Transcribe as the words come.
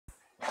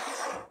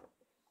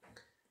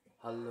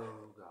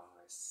Hello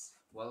guys,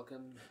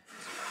 welcome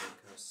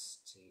to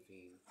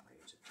JCOSVLOG, my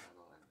YouTube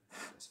channel and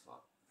this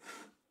vlog.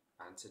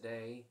 And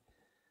today,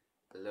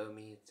 allow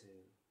me to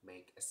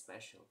make a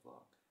special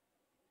vlog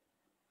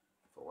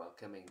for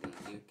welcoming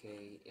the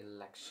UK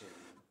election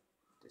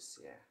this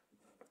year.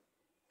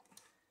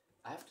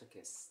 I have to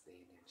kiss the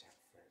Union Jack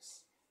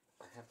first.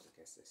 I have to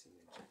kiss this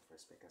Union Jack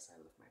first because I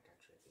love my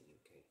country, the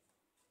UK.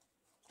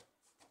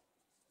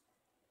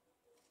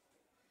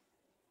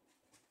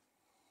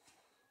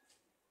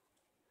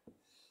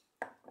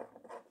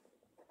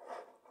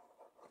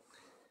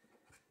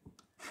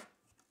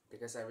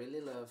 Because I really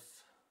love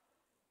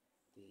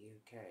the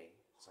UK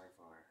so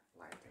far,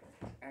 like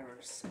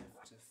errors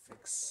have to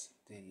fix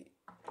the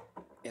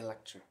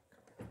electric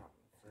problem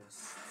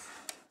first.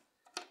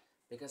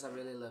 Because I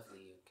really love the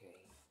UK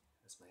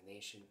as my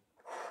nation,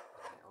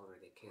 and I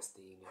already kissed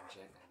the Union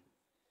Jack and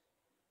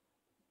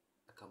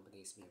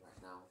accompanies me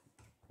right now.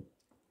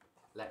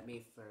 Let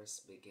me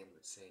first begin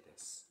with say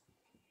this.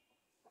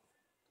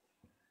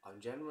 On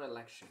general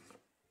election,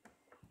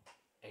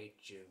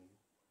 8 June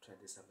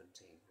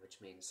 2017,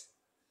 which means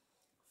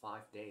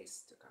 5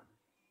 days to come.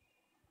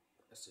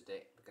 As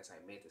today, because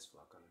I made this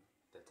vlog on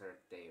the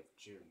 3rd day of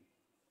June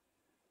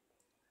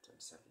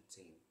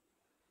 2017,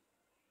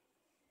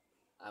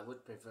 I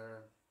would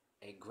prefer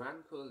a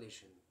grand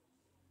coalition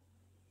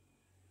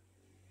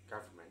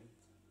government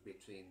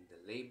between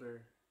the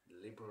Labour, the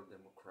Liberal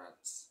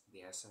Democrats, the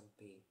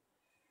SNP,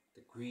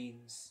 the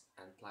Greens,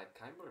 and Plaid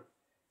Cymru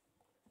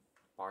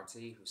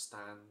party who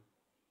stand,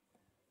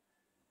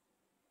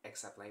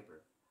 except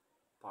Labour,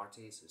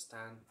 parties who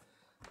stand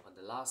on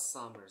the last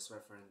summer's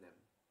referendum,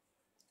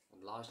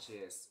 on last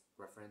year's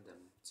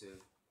referendum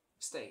to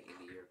stay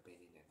in the European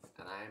Union.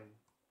 And I am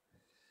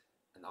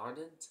an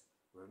ardent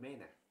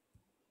Remainer,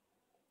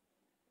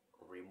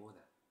 or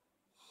Remona.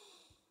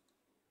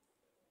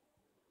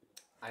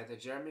 Either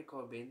Jeremy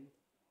Corbyn,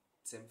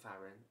 Tim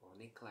Farron, or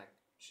Nick Clegg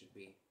should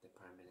be the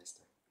Prime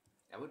Minister.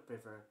 I would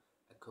prefer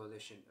a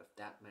coalition of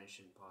that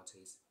mentioned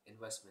parties in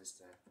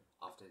Westminster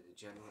after the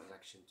general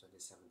election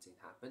 2017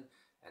 happened,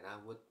 and I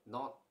would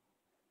not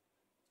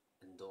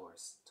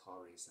endorse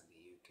Tories and the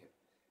UKIP.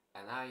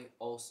 And I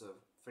also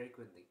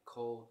frequently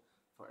called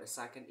for a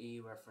second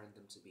EU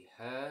referendum to be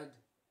heard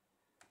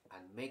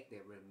and make the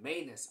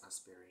Remainers'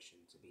 aspiration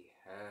to be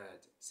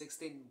heard.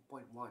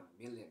 16.1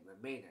 million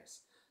Remainers,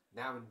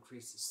 now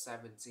increased to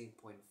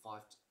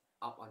 17.5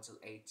 up until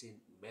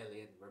 18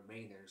 million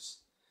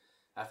Remainers,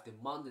 have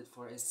demanded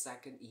for a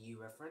second EU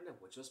referendum,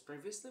 which was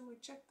previously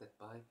rejected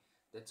by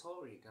the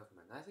Tory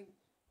government. I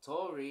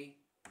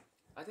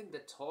think the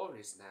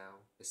Tories now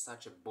is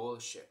such a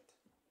bullshit.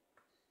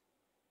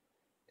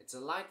 It's a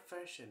light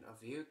version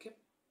of UKIP.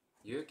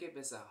 UKIP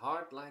is a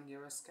hardline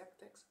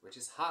Eurosceptics, which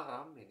is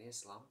haram in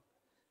Islam,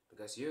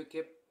 because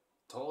UKIP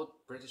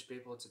taught British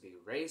people to be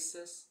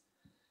racist,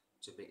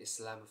 to be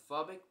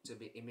Islamophobic, to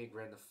be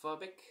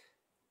immigrantophobic,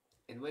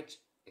 in which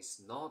is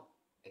not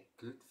a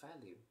good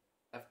value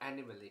of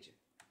any religion.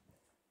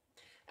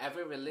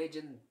 Every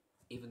religion,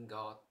 even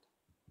God,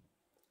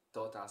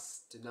 taught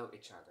us to know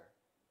each other.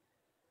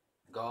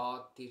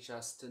 God teaches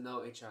us to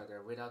know each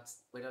other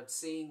without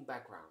seeing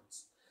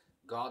backgrounds.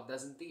 God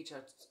doesn't teach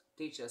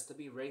us to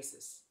be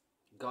racist.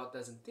 God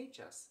doesn't teach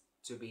us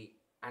to be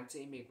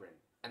anti-immigrant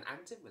and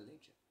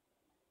anti-religion.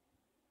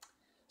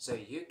 So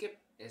UKIP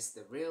is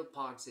the real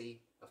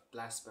party of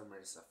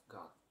blasphemers of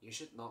God. You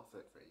should not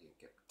vote for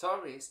UKIP.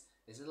 Tories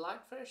is a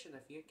light version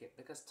of UKIP,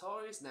 because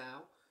Tories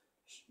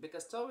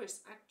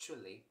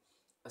actually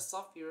a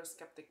soft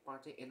Eurosceptic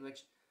party in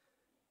which,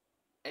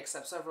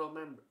 except several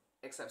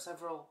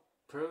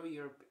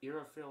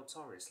pro-Europhile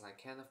Tories like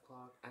Kenneth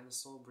Clarke and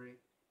Salisbury,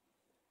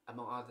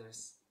 among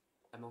others,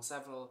 among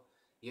several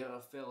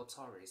Europhile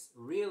Tories,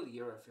 real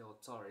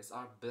Europhile Tories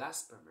are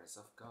blasphemers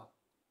of God.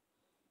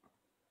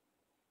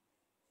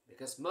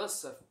 Because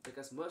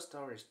most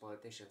Tories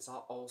politicians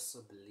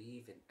also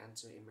believe in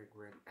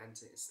anti-immigrant,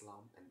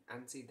 anti-Islam, and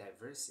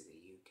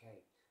anti-diversity UK.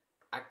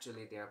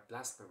 Actually, they are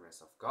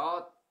blasphemers of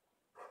God.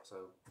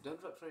 So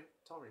don't vote for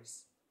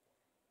Tories.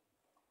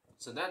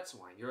 So that's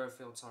why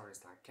Europhile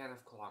Tories like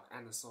Kenneth Clarke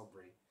and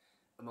Salisbury,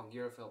 among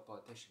Europhile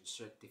politicians,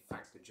 should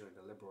defect to join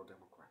the Liberal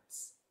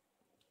Democrats,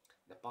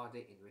 the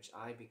party in which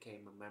I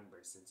became a member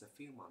since a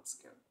few months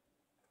ago.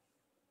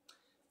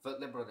 Vote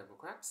Liberal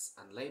Democrats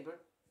and Labour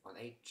on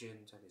 8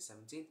 June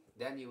 2017,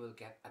 then you will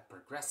get a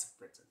progressive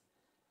Britain.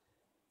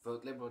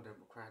 Vote Liberal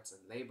Democrats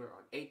and Labour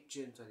on 8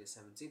 June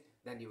 2017,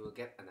 then you will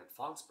get an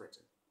advanced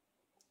Britain.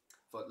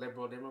 Vote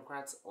Liberal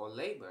Democrats or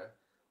Labour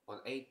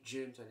on 8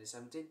 June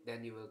 2017,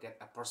 then you will get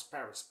a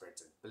prosperous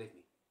Britain, believe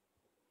me.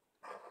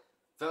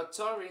 Vote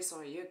Tories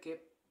or UKIP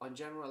on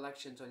general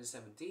election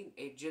 2017,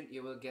 8 June,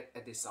 you will get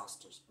a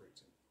disastrous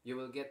Britain. You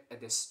will get a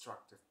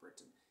destructive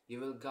Britain. You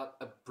will get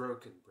a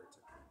broken Britain.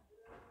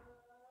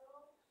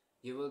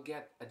 You will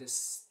get a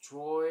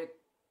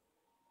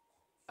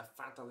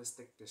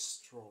fatalistic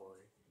destroy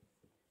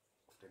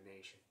of the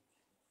nation.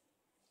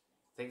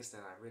 Things that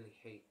I really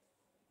hate.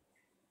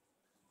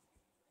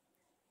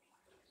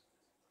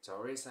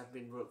 Tories have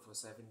been ruled for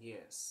 7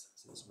 years,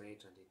 since May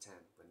 2010,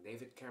 when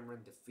David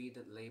Cameron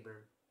defeated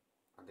Labour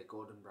under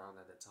Gordon Brown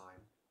at the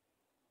time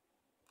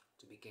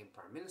to become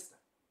Prime Minister.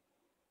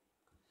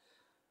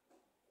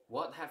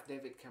 What have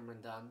David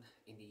Cameron done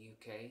in the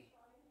UK?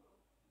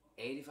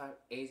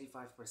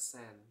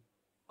 85%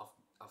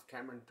 of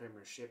Cameron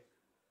premiership,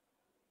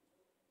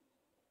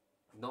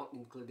 not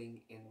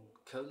including in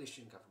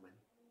coalition government,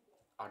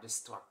 are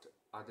destructive.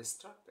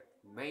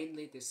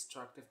 Mainly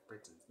destructive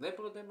Britons.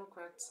 Liberal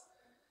Democrats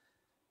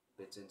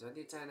between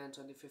 2010 and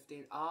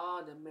 2015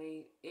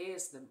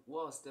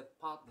 was the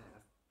partner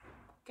of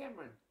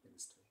Cameron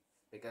ministry,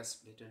 because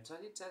between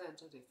 2010 and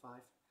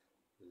 2025,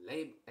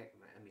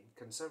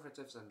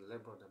 Conservatives and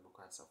Liberal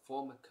Democrats have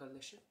formed a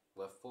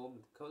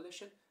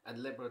coalition,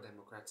 and Liberal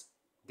Democrats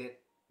did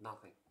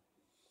nothing.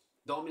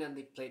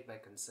 Dominantly played by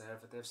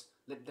Conservatives,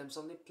 Lib Dems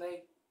only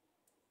play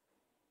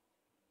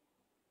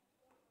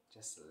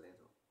just a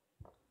little.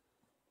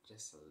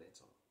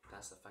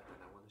 That's the fact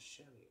that I want to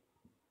show you.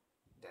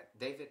 That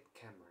David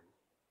Cameron,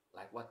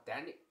 like what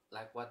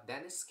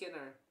Dennis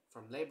Skinner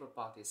from Labour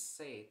Party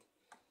said,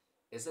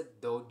 is a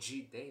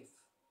dodgy Dave.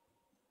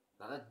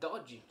 Not a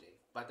dodgy Dave,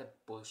 but a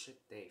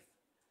bullshit Dave.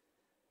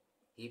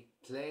 He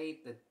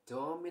played the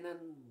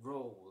dominant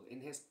role in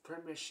his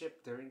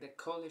premiership during the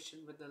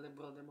coalition with the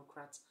Liberal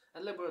Democrats,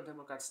 and Liberal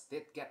Democrats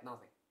did get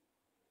nothing.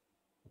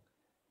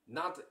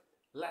 Not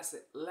less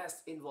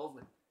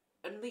involvement.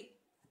 Only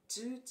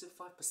 2 to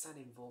 5%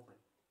 involvement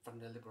from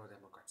the Liberal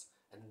Democrats,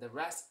 and the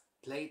rest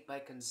played by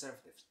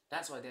Conservatives.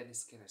 That's why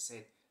Dennis Skinner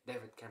said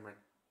David Cameron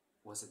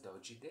was a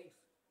dodgy Dave.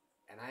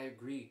 And I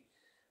agree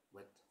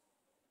with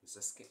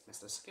Mr.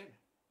 Skinner.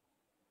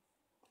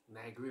 And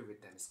I agree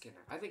with Dennis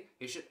Skinner. I think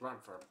he should run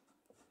for...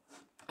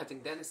 I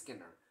think Dennis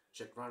Skinner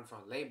should run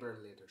for Labour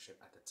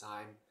leadership at the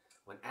time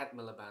when Ed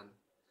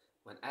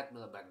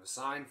Miliband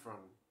resigned from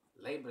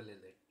Labour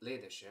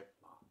leadership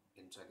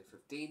in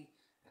 2015.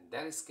 And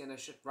Dennis Skinner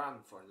should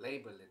run for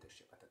Labour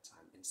leadership at the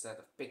time instead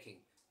of picking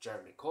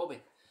Jeremy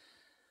Corbyn.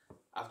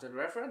 After the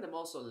referendum,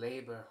 also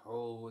Labour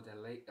hold a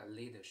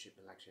leadership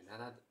election,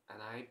 and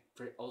I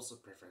also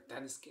prefer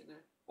Dennis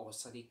Skinner or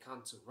Sadiq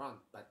Khan to run,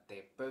 but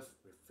they both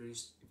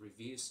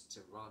refused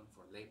to run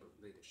for Labour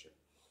leadership.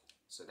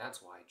 So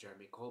that's why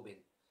Jeremy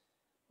Corbyn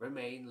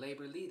remained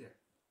Labour leader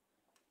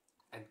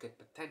and could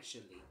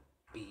potentially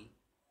be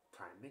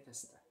Prime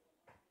Minister.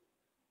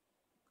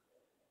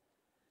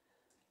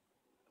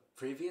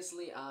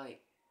 Previously, I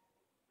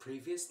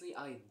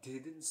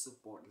didn't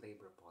support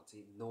Labour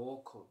Party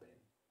nor Corbyn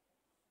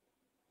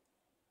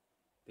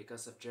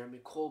because of Jeremy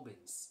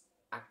Corbyn's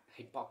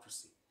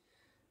hypocrisy.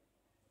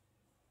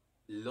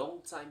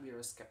 Long-time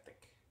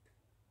Eurosceptic.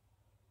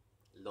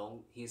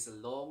 He's a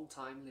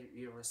long-time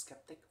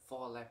Eurosceptic,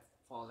 far left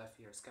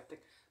Eurosceptic,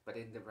 but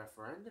in the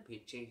referendum he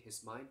changed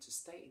his mind to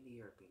stay in the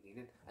European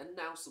Union and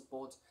now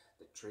supports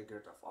the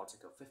trigger of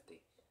Article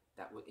 50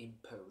 that would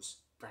impose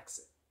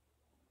Brexit.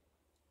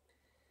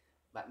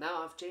 But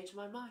now I've changed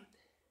my mind.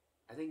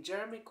 I think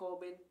Jeremy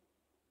Corbyn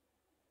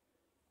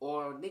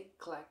or Nick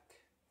Clegg,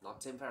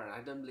 not Tim Farron.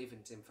 I don't believe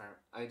in Tim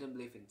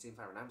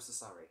Farron. I'm so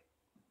sorry.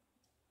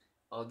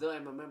 Although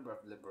I'm a member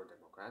of Liberal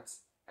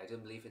Democrats, I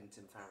don't believe in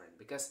Tim Farron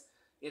because,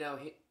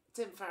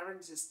 Tim Farron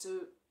is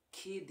too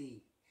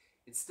kiddie.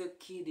 It's too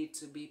kiddie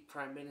to be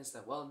Prime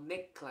Minister. Well,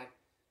 Nick Clegg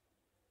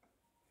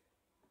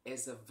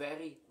is a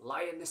very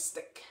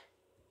lionistic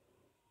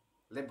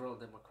Liberal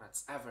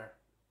Democrats ever.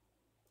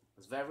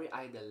 It's very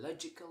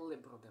ideological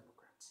Liberal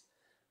Democrats,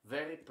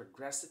 very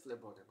progressive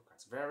Liberal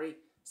Democrats, very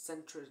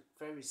centristic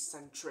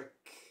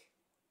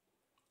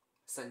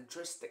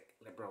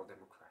Liberal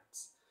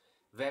Democrats,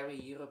 very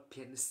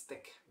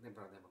Europeanistic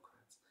Liberal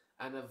Democrats,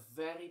 and a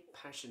very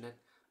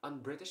passionate on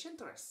British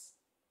interests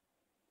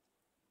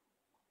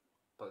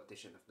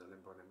politician of the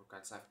Liberal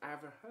Democrats I've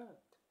ever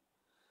heard.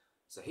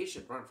 So he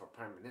should run for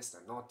Prime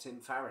Minister, not Tim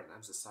Farron.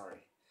 I'm so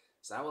sorry.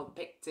 So I will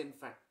pick Tim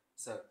Farron.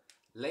 So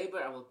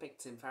Labour, I will pick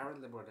Tim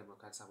Farron. Liberal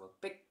Democrats, I will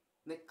pick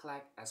Nick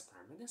Clegg as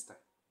Prime Minister.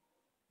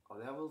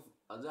 Although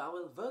I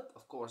will vote,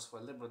 of course, for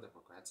Liberal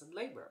Democrats and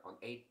Labour on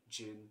 8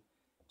 June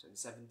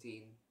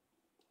 2017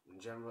 in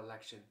general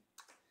election.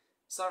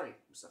 Sorry,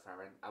 Mr.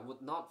 Farron, I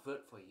would not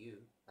vote for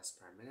you as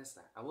Prime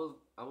Minister. I will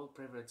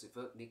prefer to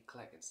vote Nick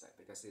Clegg instead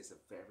because he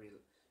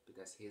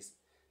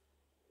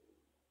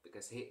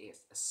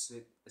is a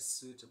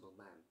suitable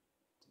man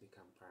to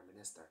become Prime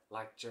Minister,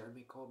 like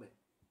Jeremy Corbyn.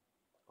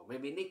 Or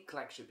maybe Nick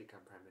Clegg should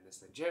become Prime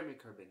Minister. Jeremy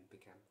Corbyn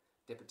become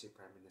Deputy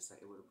Prime Minister.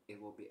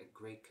 It will be a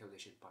great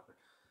coalition partner.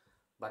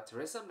 But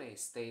Theresa May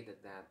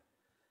stated that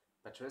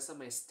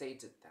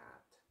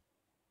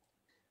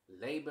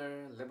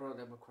Labour, Liberal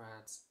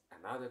Democrats,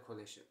 and other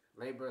coalition,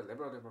 Labour,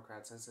 Liberal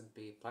Democrats,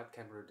 SNP, Plaid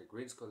Cymru, the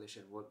Greens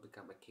coalition would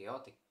become a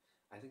chaotic.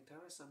 I think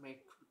Theresa May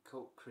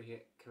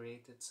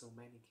created so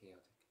many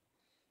chaotic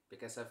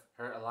because of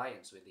her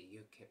alliance with the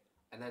UKIP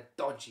and a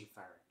dodgy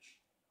Farage.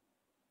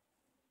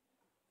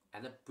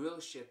 And a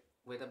bullshit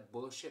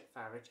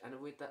Farage and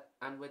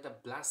with a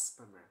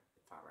blasphemer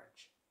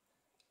Farage.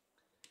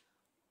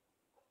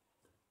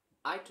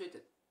 I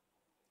tweeted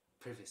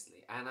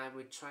previously, and I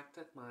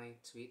retracted my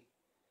tweet.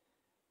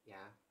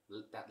 Yeah,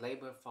 that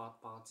Labour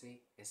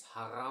Party is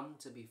haram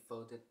to be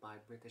voted by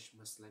British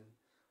Muslim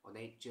on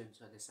 8 June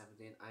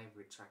 2017. I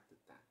retracted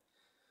that.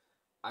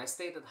 I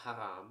stated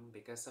haram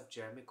because of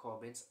Jeremy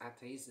Corbyn's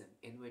atheism,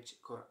 in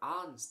which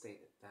Quran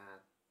stated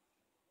that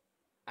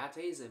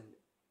atheism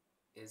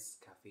is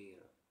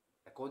kafir.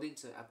 According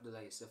to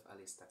Abdullah Yusuf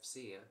Ali's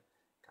tafsir,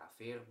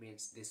 kafir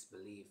means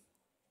disbelief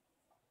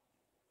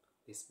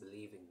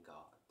in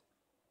God.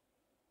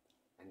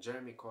 And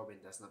Jeremy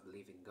Corbyn does not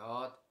believe in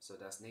God, so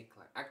does Nick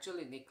Clegg.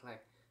 Actually, Nick Clegg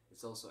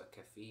is also a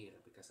kafir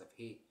because of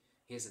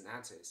he's an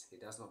atheist. He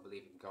does not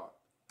believe in God,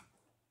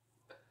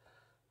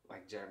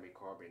 like Jeremy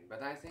Corbyn.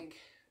 But I think,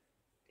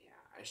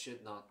 yeah, I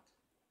should not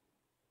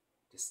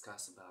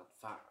discuss about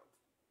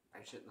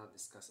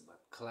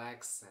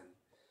Clegg's and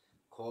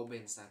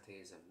Corbyn's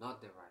atheism.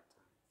 Not the right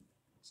time.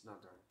 It's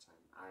not the right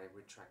time. I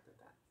retracted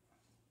that.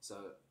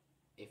 So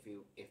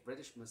if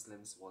British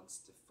Muslims wants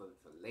to vote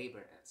for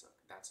Labour,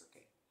 that's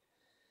okay.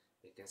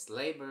 Because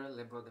Labour,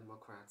 Liberal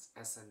Democrats,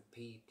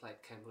 SNP,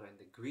 Plaid Cymru and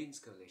the Greens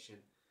coalition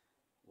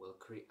will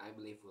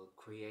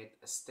create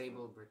a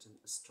stable Britain,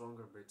 a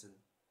stronger Britain,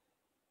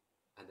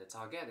 and the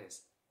target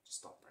is to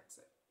stop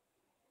Brexit.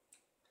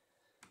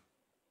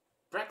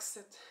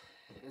 Brexit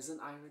is an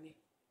irony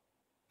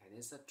and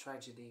is a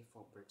tragedy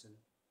for Britain.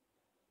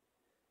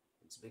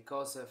 It's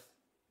because of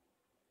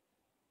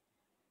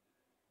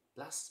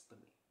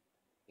blasphemy.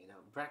 You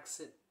know,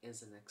 Brexit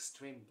is an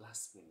extreme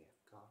blasphemy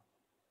of God.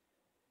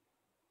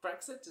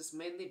 Brexit is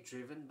mainly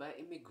driven by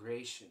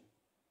immigration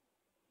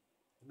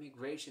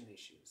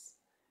issues,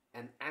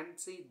 and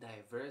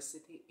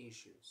anti-diversity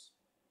issues.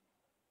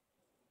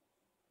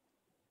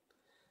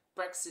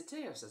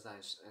 Brexiteers,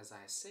 as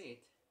I said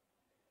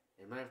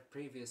in my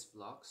previous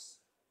vlogs,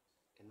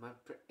 in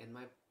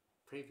my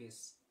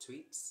previous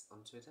tweets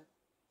on Twitter,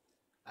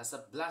 as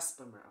a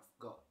blasphemer of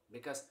God,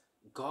 because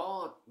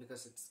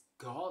it's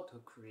God who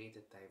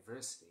created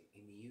diversity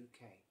in the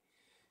UK.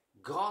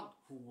 God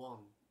who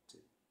wanted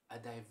a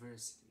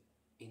diversity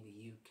in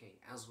the UK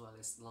as well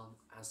as in London,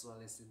 as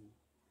well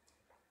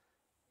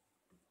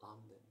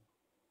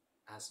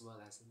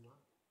as in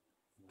London.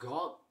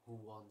 God who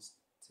wants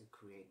to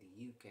create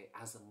the UK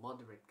as a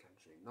moderate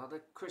country, not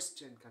a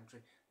Christian country,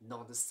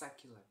 not a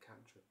secular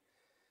country.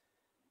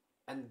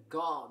 And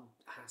God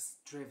has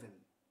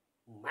driven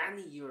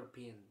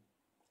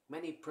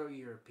many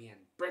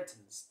pro-European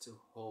Britons to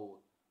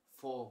hold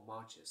 4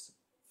 marches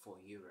for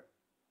Europe.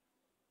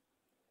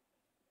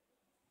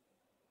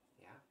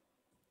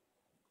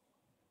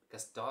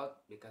 Because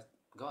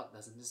God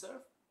doesn't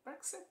deserve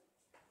Brexit.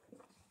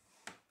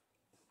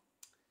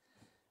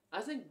 I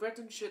think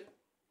Britain should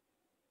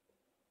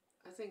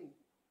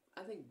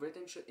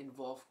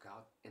involve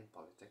God in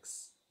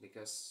politics,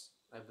 because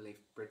I believe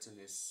Britain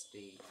is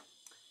the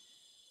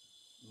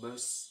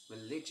most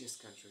religious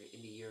country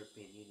in the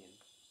European Union.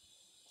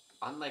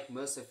 Unlike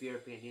most of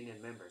European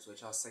Union members,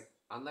 which are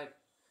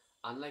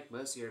unlike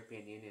most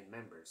European Union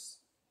members,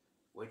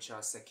 which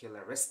are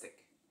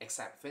secularistic,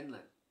 except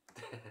Finland.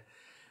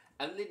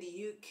 Only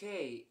the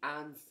UK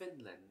and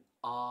Finland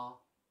are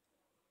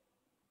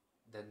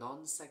the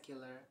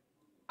non-secular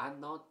and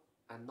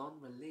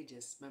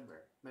non-religious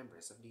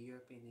members of the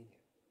European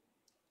Union.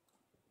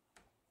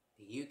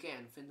 The UK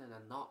and Finland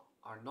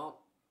are not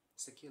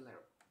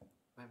secular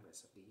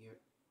members of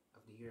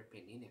the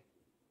European Union.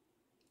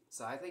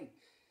 So I think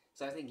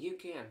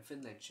UK and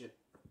Finland should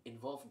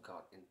involve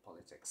God in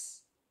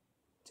politics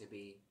to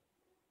be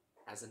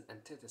as an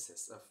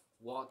antithesis of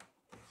what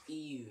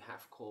EU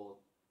have called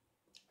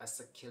a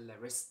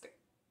secularistic.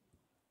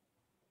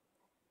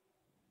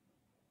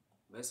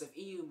 Most of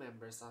EU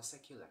members are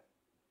secular,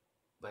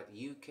 but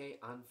UK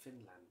and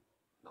Finland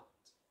not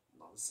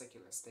a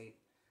secular state,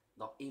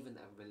 not even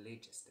a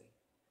religious state.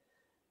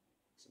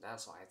 So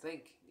that's why I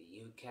think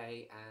the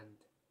UK and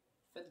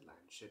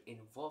Finland should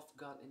involve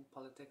God in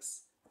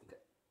politics, because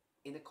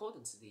in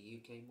accordance to the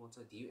UK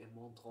motto, "Du et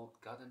mon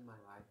droit, God and my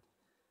right."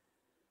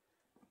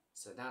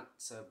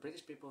 So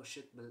British people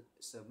should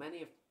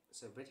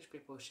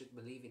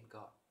believe in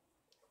God.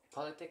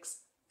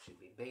 Politics should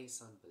be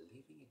based on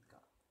believing in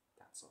God.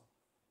 That's all.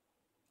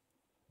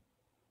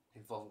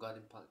 Involve God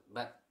in politics.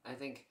 But I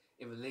think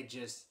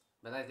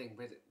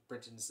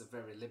Britain is a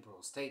very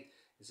liberal state.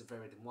 It's a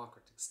very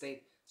democratic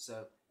state.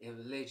 So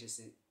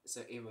irreligion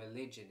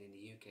in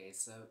the UK is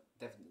so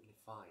definitely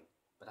fine.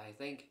 But I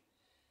think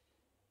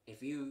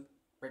if you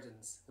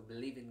Britons who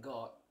believe in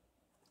God,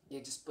 you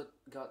just put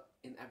God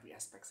in every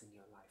aspect in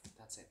your life.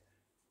 That's it.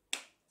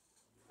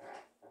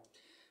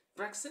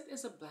 Brexit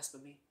is a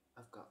blasphemy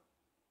of God.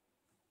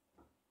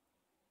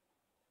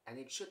 And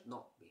it should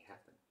not be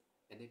happened.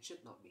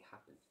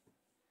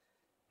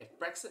 If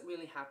Brexit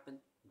really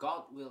happened,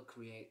 God will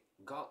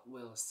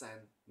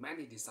send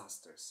many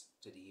disasters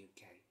to the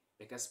UK,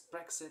 because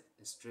Brexit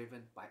is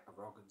driven by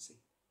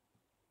arrogancy.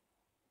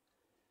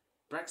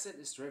 Brexit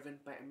is driven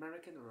by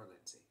American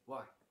arrogancy.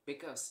 Why?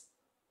 Because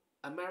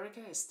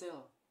America is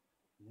still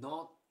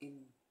not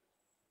in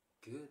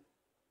good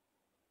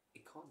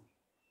economy.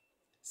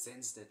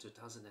 since the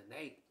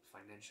 2008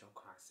 financial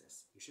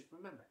crisis. You should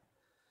remember.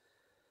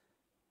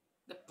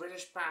 The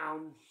British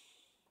pound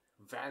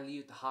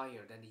valued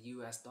higher than the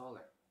US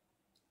dollar.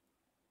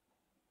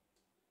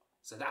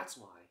 So that's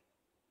why,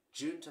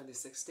 June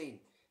 2016,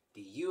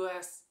 the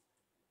US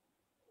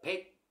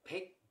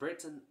picked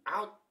Britain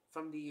out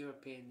from the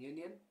European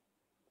Union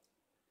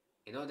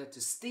in order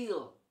to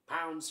steal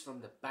pounds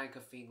from the Bank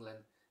of England,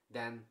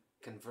 then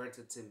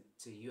converted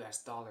to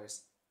US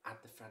dollars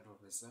at the Federal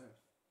Reserve.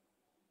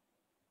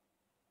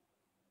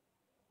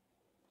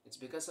 It's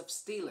because of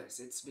stealers.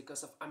 It's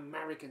because of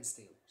American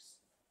stealers.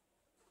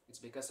 It's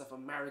because of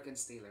American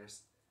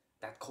stealers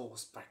that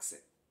caused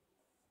Brexit.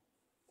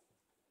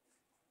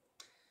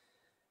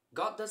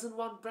 God doesn't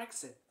want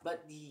Brexit,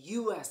 but the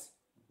US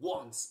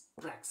wants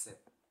Brexit.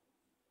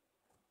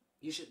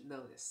 You should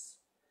know this.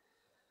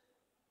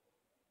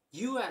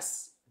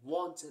 US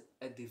wanted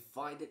a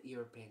divided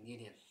European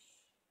Union.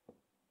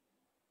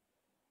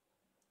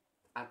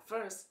 At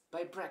first,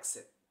 by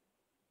Brexit.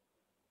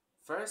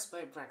 First,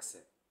 by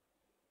Brexit.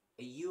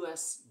 A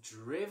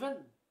US-driven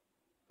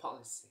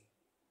policy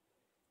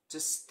to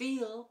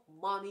steal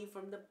money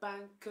from the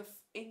Bank of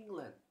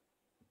England.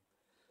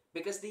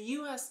 Because the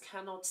US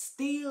cannot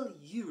steal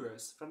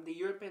euros from the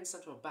European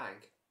Central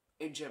Bank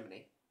in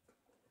Germany.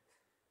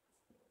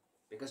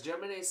 Because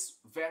Germany is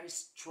very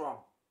strong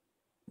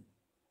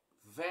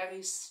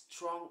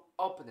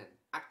opponent.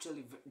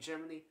 Actually,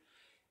 Germany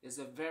is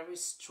a very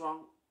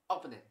strong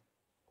opponent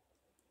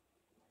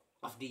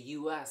of the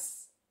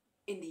US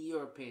in the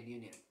European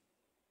Union.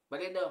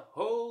 But in the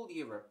whole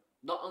Europe,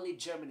 not only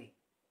Germany,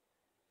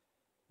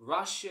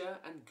 Russia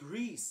and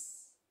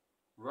Greece,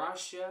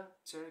 Russia,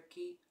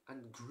 Turkey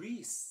and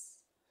Greece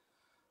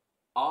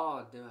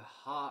are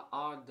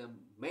the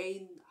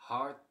main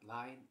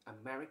hardline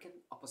American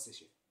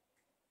opposition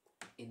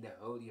in the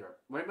whole Europe.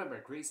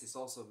 Remember, Greece is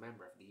also a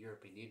member of the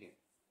European Union.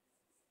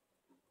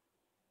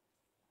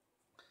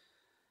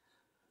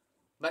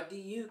 But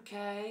the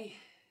UK,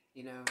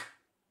 you know,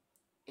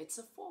 it's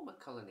a former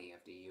colony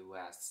of the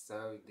US,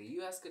 so the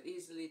US could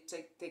easily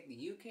take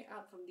the UK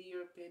out from the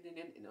European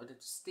Union in order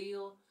to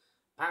steal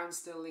pound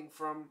sterling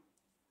from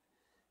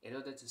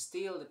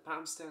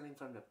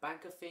the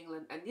Bank of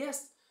England. And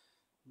yes,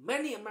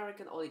 many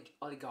American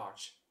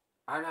oligarchs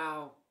are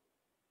now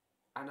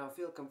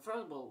feel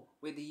comfortable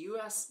with the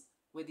US,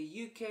 with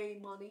the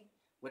UK money,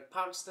 with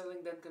pound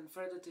sterling then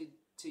converted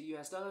to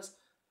US dollars,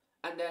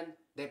 and then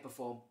they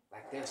perform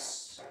like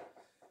this.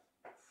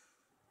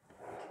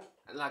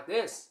 And like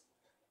this.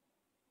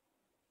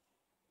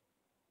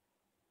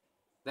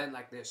 Then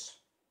like this.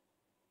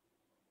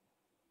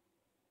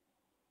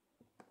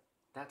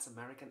 That's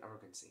American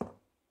arrogancy.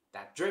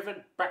 That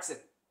driven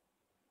Brexit.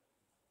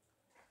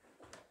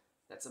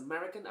 That's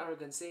American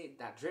arrogancy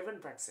that driven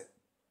Brexit.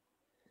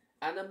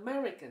 And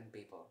American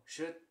people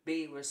should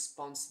be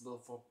responsible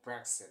for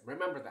Brexit.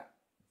 Remember that.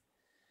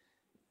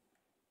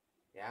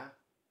 Yeah?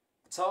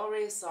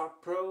 Tories are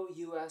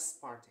pro-US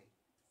party.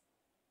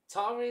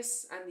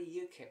 Tories and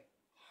the UK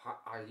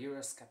are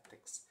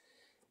Eurosceptics.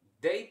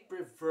 They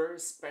prefer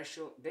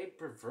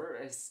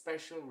a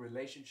special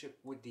relationship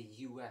with the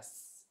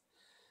US.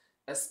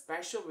 A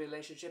special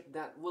relationship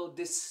that will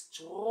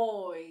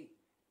destroy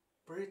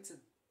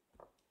Britain.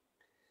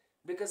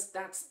 Because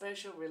that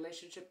special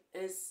relationship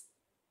is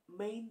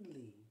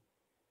mainly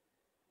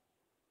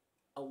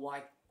a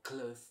white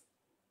cloth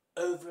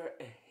over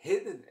a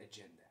hidden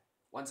agenda.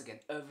 Once again,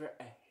 over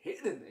a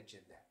hidden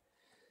agenda.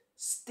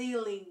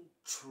 Stealing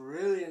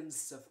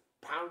trillions of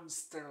pounds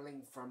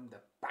sterling from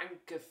the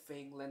Bank of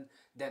England,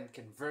 then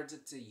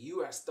converted to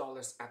US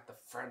dollars at the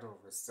Federal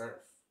Reserve.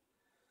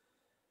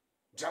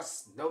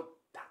 Just note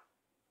that.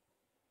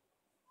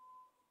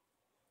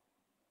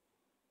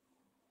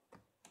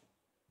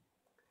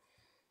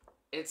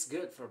 It's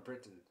good for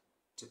Britain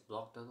to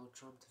block Donald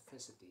Trump to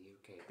visit the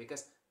UK,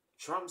 because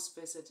Trump's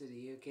visit to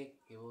the UK,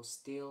 he will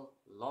steal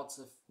lots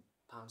of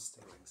pound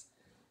sterlings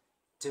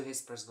to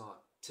his personal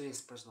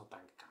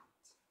bank account.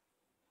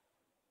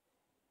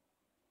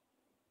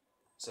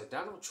 So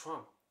Donald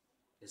Trump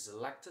is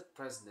elected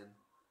president,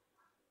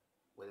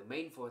 where the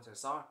main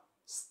voters are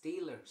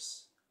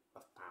stealers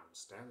of pound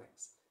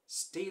sterlings,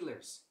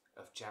 stealers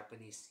of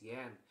Japanese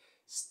yen,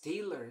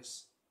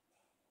 stealers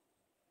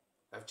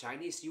of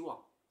Chinese yuan.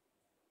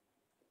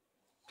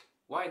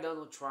 Why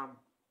Donald Trump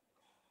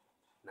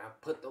now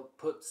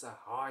puts a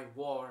high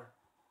war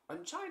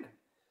on China?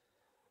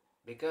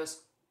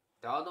 Because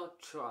Donald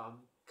Trump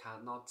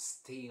cannot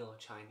steal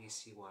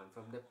Chinese yuan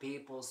from the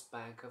People's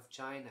Bank of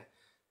China.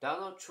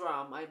 Donald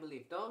Trump,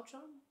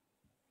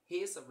 he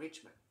is a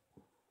rich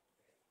man.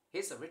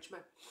 He's a rich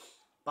man.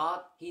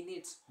 But he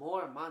needs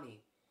more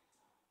money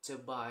to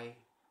buy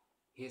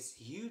his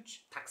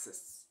huge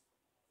taxes,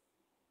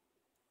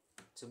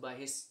 to buy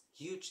his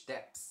huge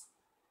debts.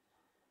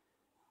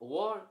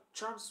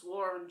 Trump's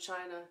war on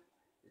China,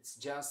 it's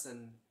just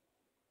an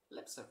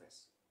lip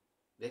service.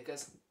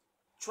 Because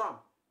Trump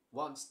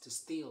wants to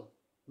steal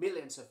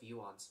millions of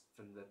yuans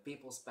from the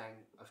People's Bank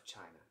of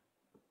China.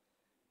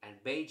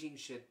 And Beijing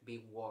should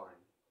be warned.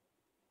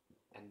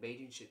 and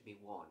Beijing should be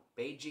warned.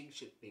 Beijing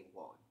should be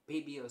warned.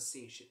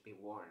 PBOC should be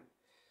warned.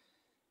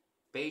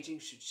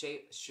 Beijing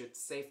should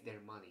save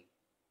their money.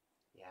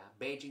 Yeah,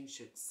 Beijing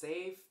should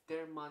save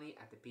their money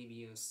at the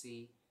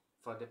PBOC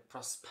for the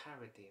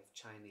prosperity of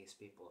Chinese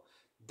people.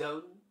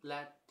 Don't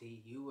let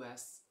the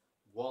US,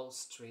 Wall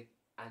Street,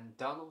 and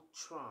Donald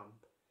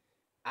Trump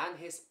and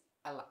his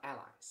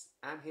allies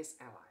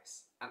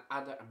and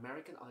other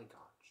American oligarchs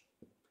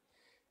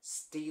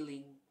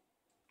stealing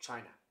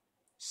China,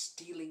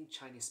 stealing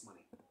Chinese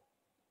money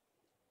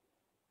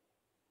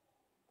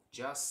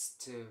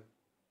just to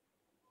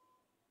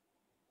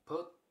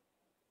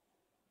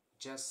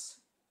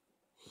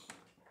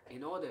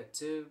in order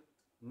to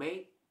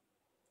make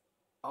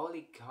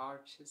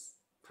oligarchs'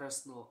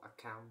 personal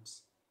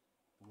accounts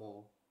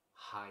more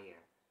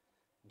higher,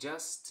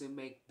 just to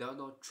make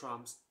Donald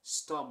Trump's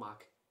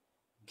stomach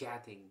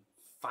getting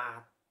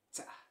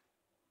fatter.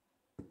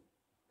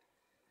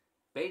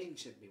 Beijing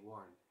should be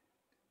warned.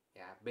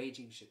 Yeah,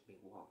 Beijing should be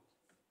warned.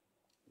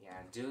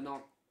 Yeah, do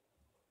not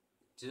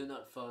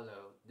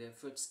follow the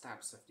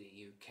footsteps of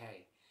the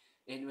UK,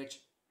 in which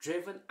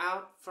driven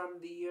out from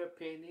the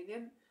European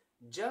Union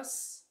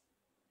just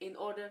in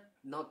order,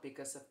 not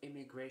because of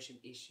immigration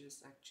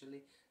issues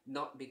actually,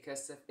 not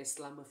because of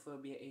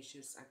Islamophobia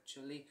issues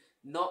actually,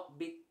 not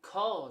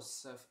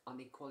because of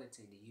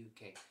inequality in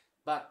the UK,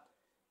 but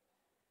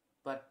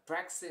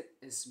Brexit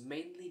is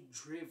mainly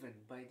driven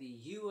by the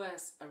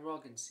US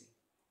arrogancy.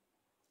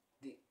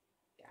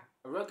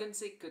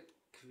 Arrogancy could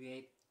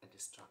create a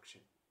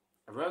destruction.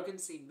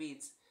 Arrogancy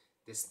means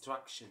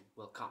destruction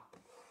will come.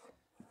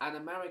 And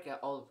America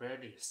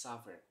already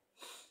suffered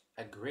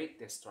a great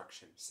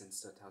destruction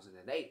since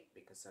 2008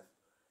 because of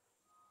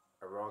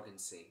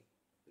arrogancy,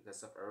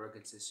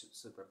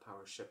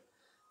 superpowership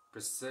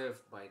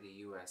preserved by the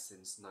US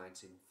since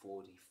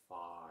 1945.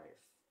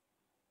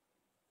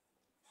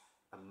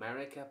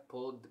 America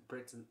pulled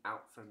Britain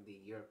out from the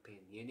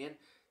European Union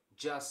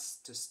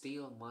just to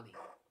steal money,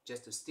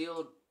 just to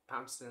steal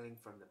pound sterling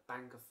from the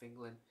Bank of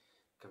England,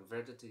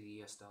 converted to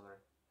the US dollar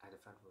at the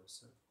Federal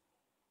Reserve.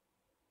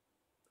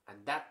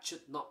 And that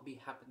should not be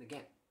happen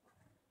again.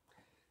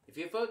 If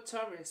you vote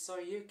Tories or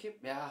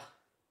UKIP, yeah,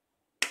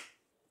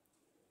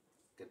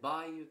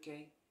 goodbye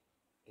UK.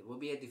 It will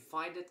be a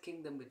divided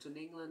kingdom between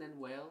England and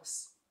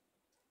Wales.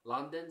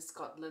 London,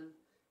 Scotland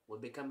will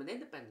become an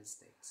independent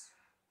state.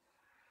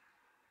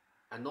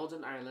 And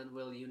Northern Ireland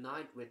will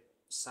unite with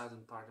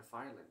southern part of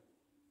Ireland,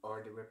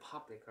 or the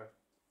Republic of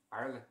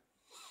Ireland.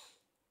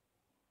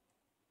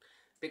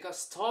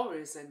 Because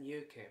Tories and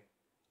UKIP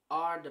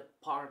are the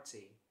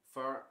party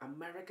for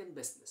American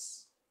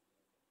business.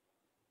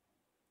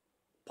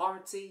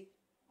 Party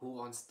who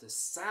wants to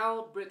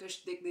sell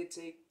British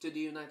dignity to the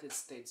United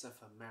States of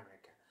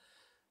America.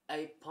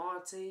 A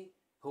party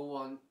who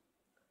want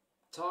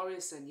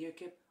Tories and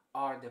UKIP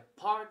are the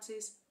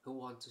parties who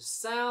want to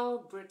sell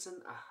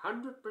Britain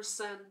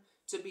 100%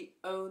 to be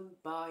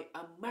owned by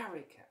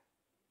America.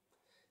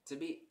 To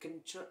be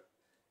controlled.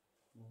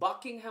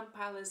 Buckingham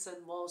Palace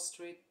and Wall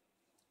Street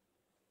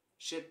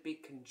should be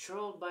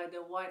controlled by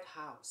the White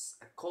House,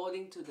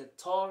 according to the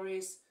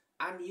Tories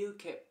and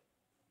UKIP.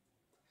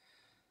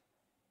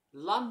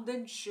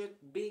 London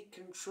should be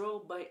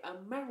controlled by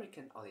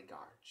American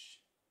oligarchs,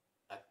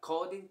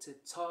 according to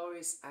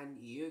Tories and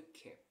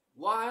UKIP,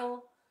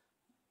 while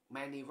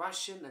many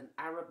Russian,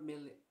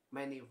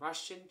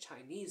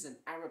 Chinese and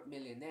Arab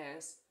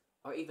millionaires,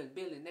 or even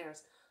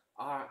billionaires,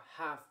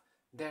 have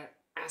their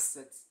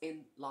assets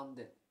in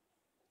London.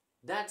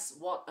 That's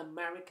what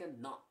America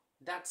not.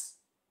 That's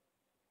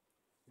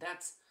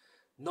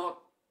not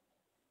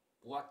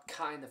what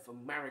kind of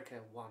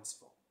America wants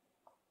for.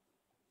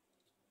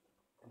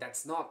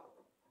 That's not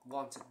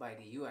wanted by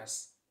the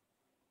US.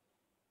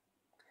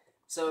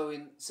 So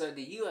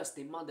the US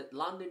demanded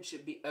London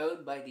should be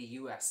owned by the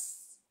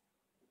US.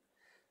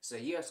 So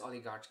US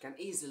oligarchs can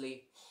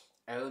easily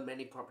own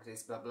many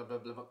properties, blah blah blah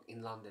blah, blah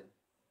in London,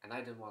 and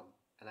I don't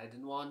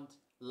want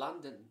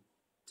London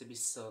to be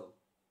sold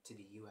to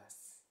the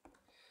US,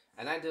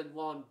 and I don't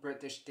want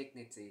British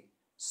dignity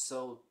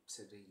sold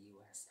to the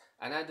US,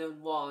 and I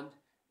don't want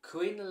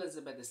Queen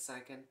Elizabeth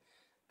II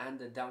and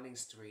the Downing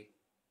Street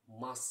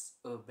must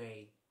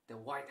obey the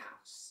White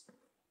House.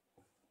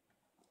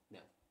 No.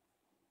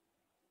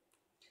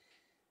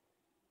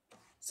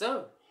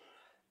 So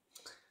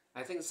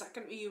I think the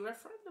second EU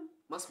referendum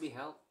must be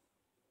held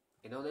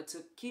in order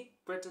to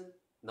keep Britain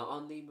not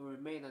only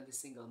remain on the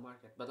single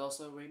market but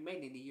also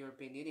remain in the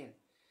European Union.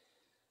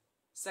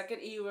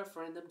 Second EU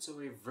referendum to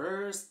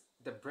reverse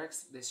the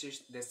Brexit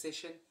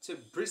decision to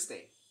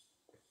Britain.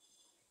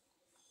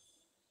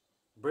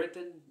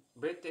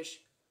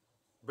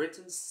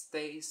 Britain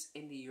stays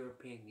in the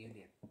European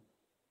Union.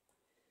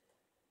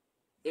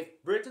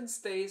 If Britain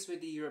stays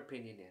with the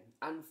European Union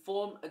and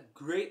form a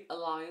great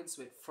alliance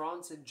with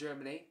France and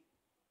Germany,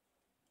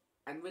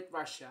 and with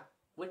Russia,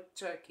 with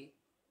Turkey,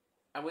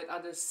 and with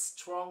other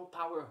strong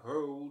power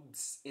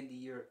holds in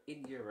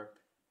Europe,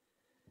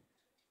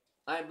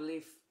 I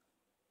believe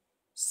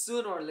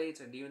sooner or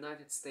later the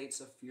United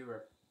States of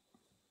Europe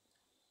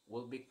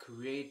will be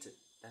created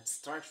that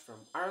starts from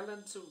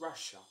Ireland to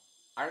Russia,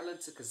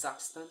 Ireland to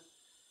Kazakhstan,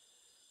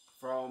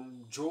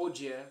 from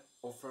Georgia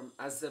or from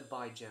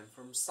Azerbaijan,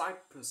 from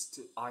Cyprus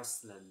to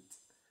Iceland,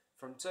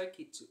 from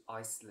Turkey to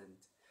Iceland,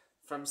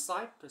 from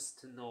Cyprus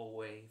to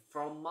Norway,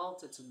 from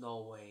Malta to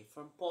Norway,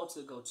 from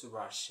Portugal to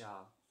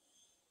Russia,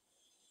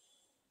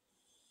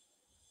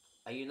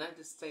 a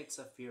United States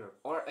of Europe,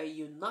 or a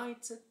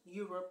United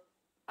Europe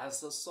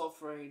as a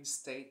sovereign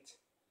state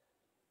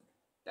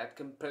that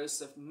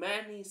composed of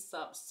many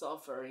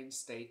sub-sovereign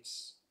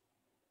states.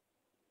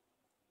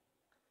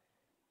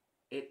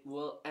 It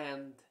will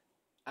end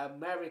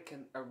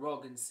American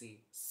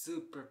arrogancy,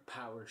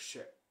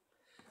 superpowership.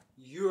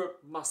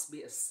 Europe must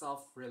be a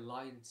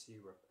self-reliant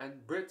Europe,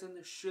 and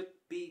Britain should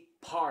be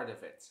part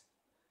of it.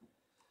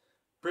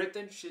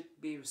 Britain should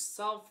be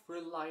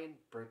self-reliant.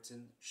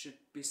 Britain should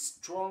be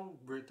strong.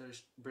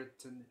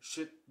 Britain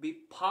should be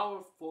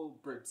powerful.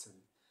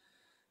 Britain.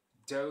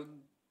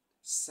 Don't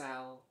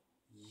sell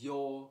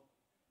your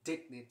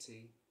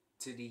dignity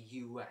to the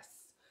US.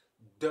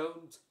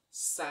 Don't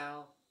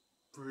sell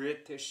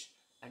British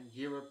and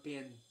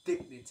European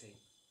dignity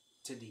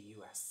to the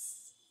US.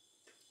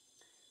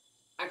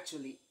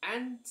 Actually,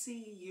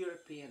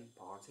 anti-European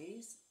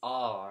parties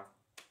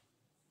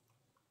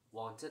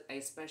wanted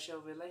a special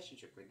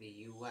relationship with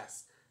the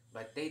US,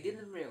 but they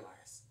didn't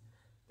realize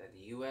that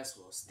the US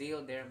will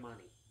steal their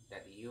money,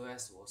 that the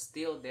US will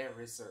steal their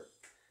reserve,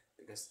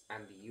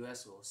 and the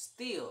US will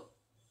steal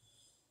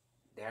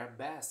their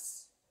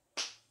best.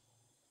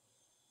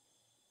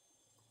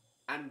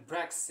 And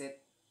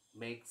Brexit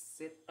makes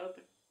it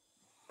open.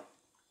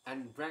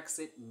 And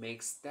Brexit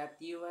makes that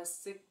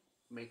US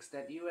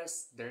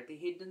dirty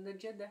hidden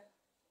agenda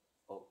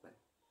open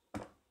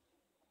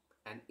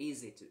and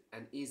easy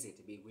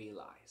to be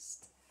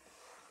realized.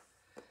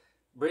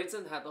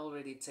 Britain had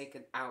already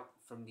taken out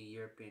from the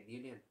European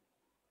Union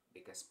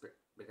because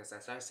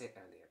as I said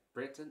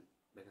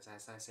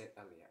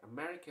earlier,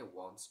 America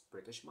wants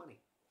British money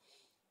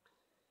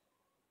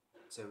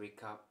to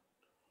recover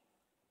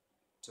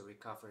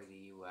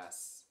the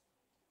US.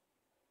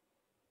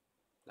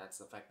 That's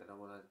the fact that I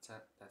want to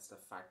tell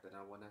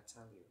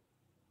you.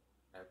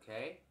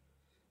 Okay?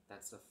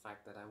 That's the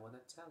fact that I want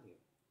to tell you.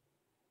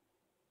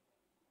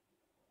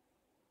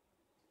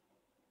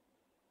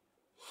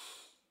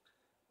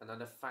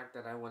 Another fact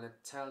that I want to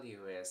tell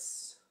you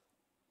is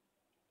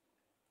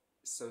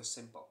so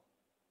simple.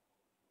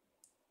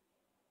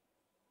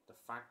 The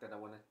fact that I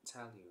want to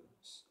tell you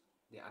is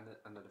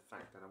another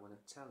fact that I want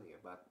to tell you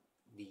about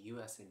the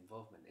US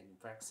involvement in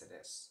Brexit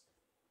is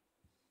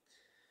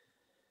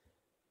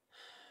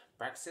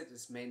Brexit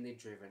is mainly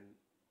driven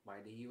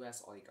by the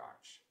US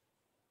oligarchs.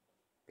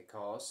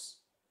 Because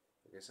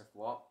of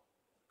what?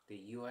 The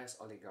US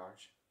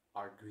oligarchs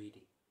are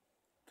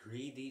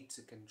greedy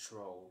to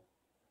control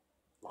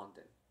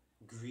London,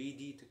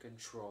 greedy to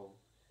control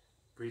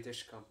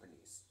British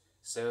companies,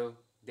 so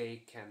they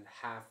can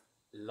have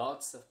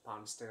lots of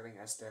pound sterling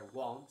as they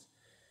want,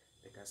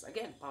 because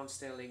again, pound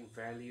sterling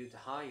valued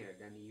higher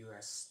than the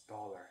US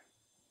dollar.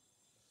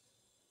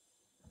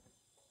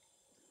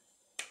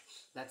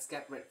 Let's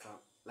get rid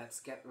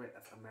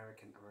of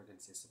American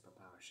arrogancy,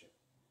 superpowership.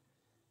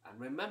 And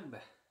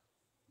remember,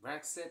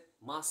 Brexit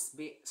must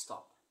be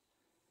stopped.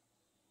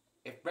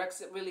 If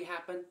Brexit really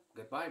happened,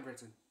 goodbye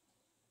Britain.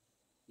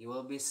 You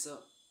will be so.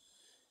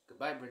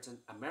 Goodbye Britain.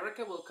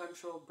 America will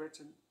control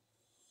Britain,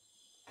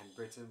 and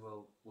Britain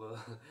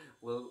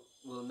will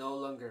no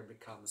longer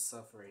become a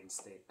sovereign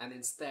state, and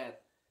instead,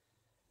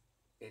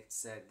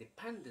 it's a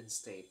dependent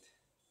state,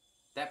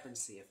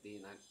 dependency of the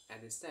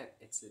United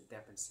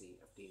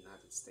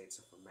States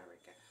of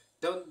America.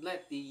 Don't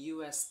let the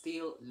US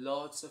steal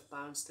lots of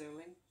pound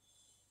sterling,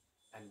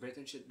 and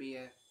Britain should be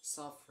a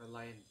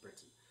self-reliant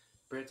Britain.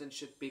 Britain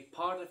should be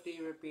part of the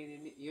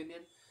European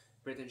Union.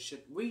 Britain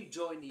should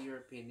rejoin the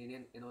European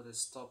Union in order to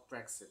stop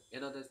Brexit,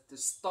 in order to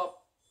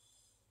stop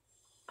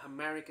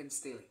American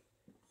stealing,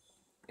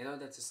 in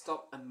order to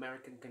stop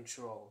American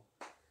control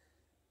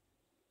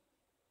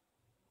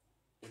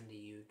in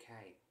the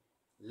UK.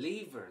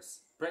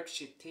 Leavers,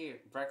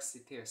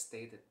 Brexiteers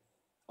stated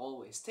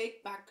always,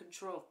 take back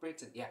control of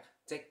Britain. Yeah,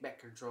 take back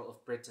control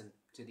of Britain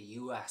to the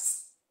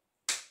US.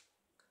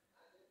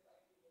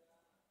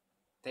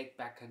 Take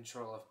back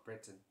control of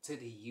Britain to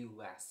the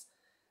US.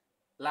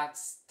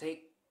 Let's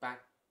take back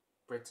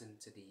Britain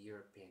to the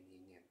European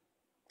Union.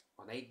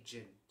 On 8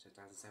 June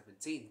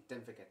 2017,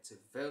 don't forget to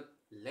vote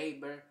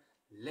Labour,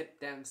 Lib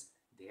Dems,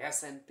 the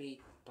SNP,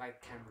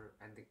 Plaid Cymru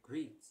and the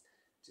Greens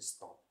to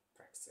stop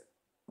Brexit.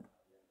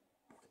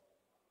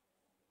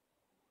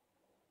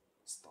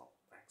 Stop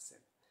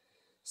Brexit.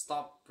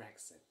 Stop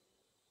Brexit.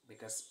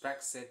 Because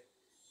Brexit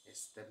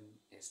is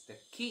the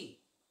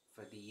key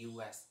for the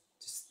US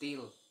to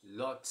steal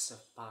lots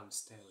of pound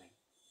sterling.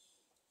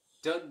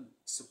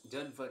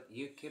 Don't vote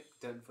UKIP,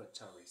 don't vote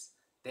Tories.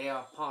 They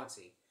are a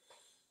party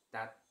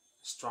that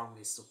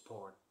strongly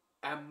support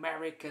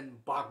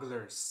American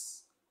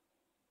burglars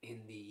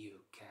in the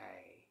UK.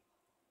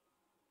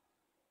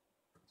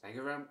 Thank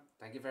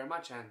you very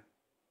much, and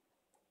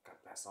God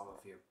bless all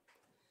of you.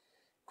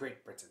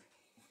 Great Britain.